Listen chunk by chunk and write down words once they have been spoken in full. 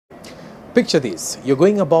Picture this, you're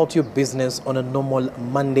going about your business on a normal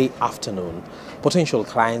Monday afternoon. Potential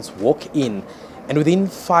clients walk in and within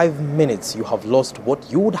 5 minutes you have lost what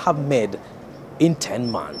you would have made in 10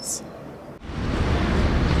 months.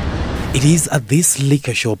 It is at this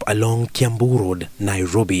liquor shop along Kiambu Road,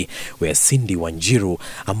 Nairobi, where Cindy Wanjiru,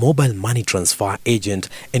 a mobile money transfer agent,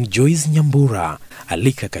 and Joyce Nyambura, a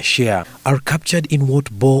liquor cashier, are captured in what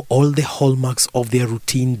bore all the hallmarks of their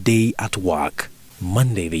routine day at work.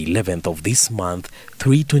 Monday the 11th of this month,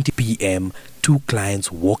 3:20 p.m., two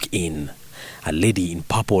clients walk in. A lady in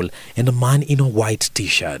purple and a man in a white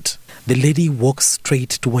t-shirt. The lady walks straight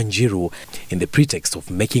to Wanjiru in the pretext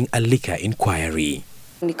of making a liquor inquiry.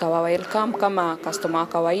 Nikawa welcome kama customer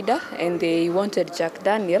kawaida and they wanted Jack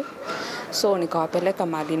Daniel, so nikawapeleka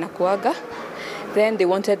mahali na kuaga. Then they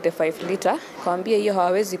wanted the 5 liter. Kaambia hiyo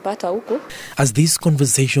hawezi pata huku. As this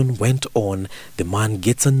conversation went on, the man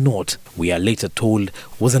gets a note we are later told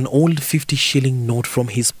was an old 50-shilling note from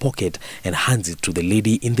his pocket and hands it to the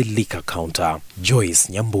lady in the liquor counter, Joyce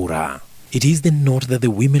Nyambura. It is the note that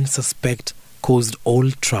the women suspect caused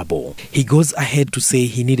all trouble. He goes ahead to say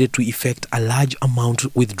he needed to effect a large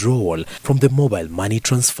amount withdrawal from the mobile money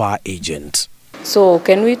transfer agent. So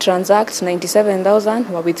can we transact 97,000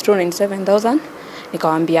 or withdraw 97,000?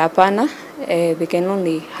 Nikawambia hapana, they can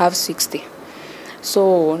only have 60.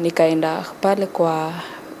 So nikaenda pale kwa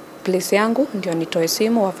place yangu ndio nitoe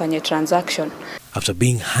simu wafanye transaction. After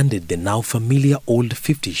being handed the now familiar old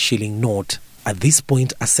 50-shilling note, at this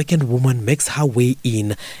point, a second woman makes her way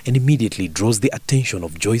in and immediately draws the attention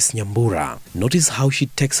of Joyce Nyambura. Notice how she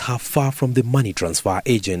takes her far from the money transfer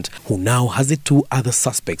agent, who now has the two other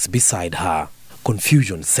suspects beside her.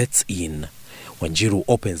 Confusion sets in. Wanjiru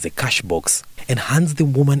opens the cash box and hands the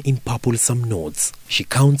woman in purple some notes. She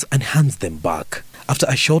counts and hands them back. After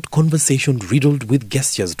a short conversation riddled with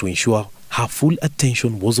gestures to ensure her full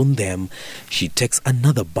attention was on them, she takes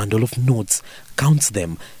another bundle of notes, counts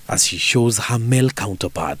them as she shows her male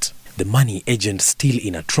counterpart. The money agent, still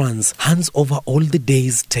in a trance, hands over all the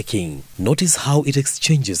day's taking. Notice how it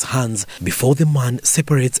exchanges hands before the man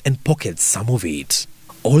separates and pockets some of it.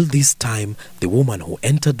 All this time, the woman who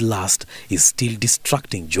entered last is still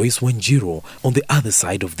distracting Joyce Wanjiru on the other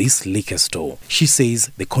side of this liquor store. She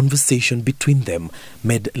says the conversation between them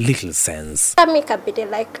made little sense.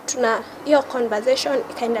 Like tuna hiyo conversation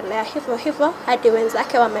ikaendelea hivyo hadi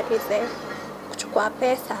wenzake wamalize kuchukua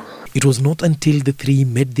pesa. It was not until the three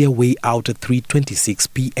made their way out at 3:26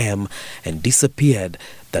 p.m. and disappeared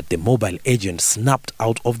that the mobile agent snapped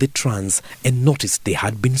out of the trance and noticed they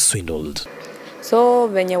had been swindled. So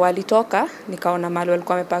venye walitoka nikaona mahali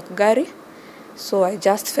walikuwa wamepark gari, so I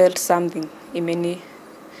just felt something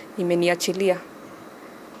imeniachilia.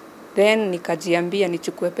 Then nikajiambia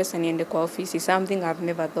nichukue pesa niende kwa ofisi, something I've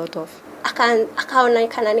never thought of.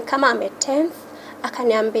 Akaona ni kama ametense,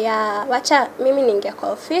 akaniambia wacha mimi niingie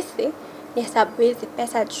kwa ofisi nihesabu hizi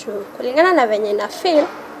pesa juu kulingana na venye na feel.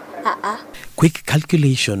 Quick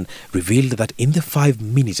calculation revealed that in the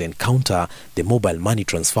 5-minute encounter, the mobile money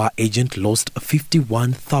transfer agent lost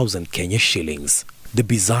 51,000 Kenya shillings. The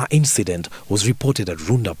bizarre incident was reported at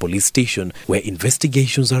Runda police station, where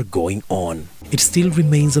investigations are going on. It still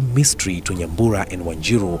remains a mystery to Nyambura and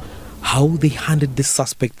Wanjiru how they handed the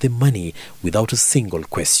suspect the money without a single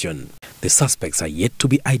question. The suspects are yet to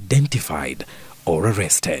be identified or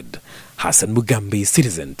arrested. Hassan Mugambi,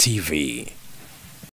 Citizen TV.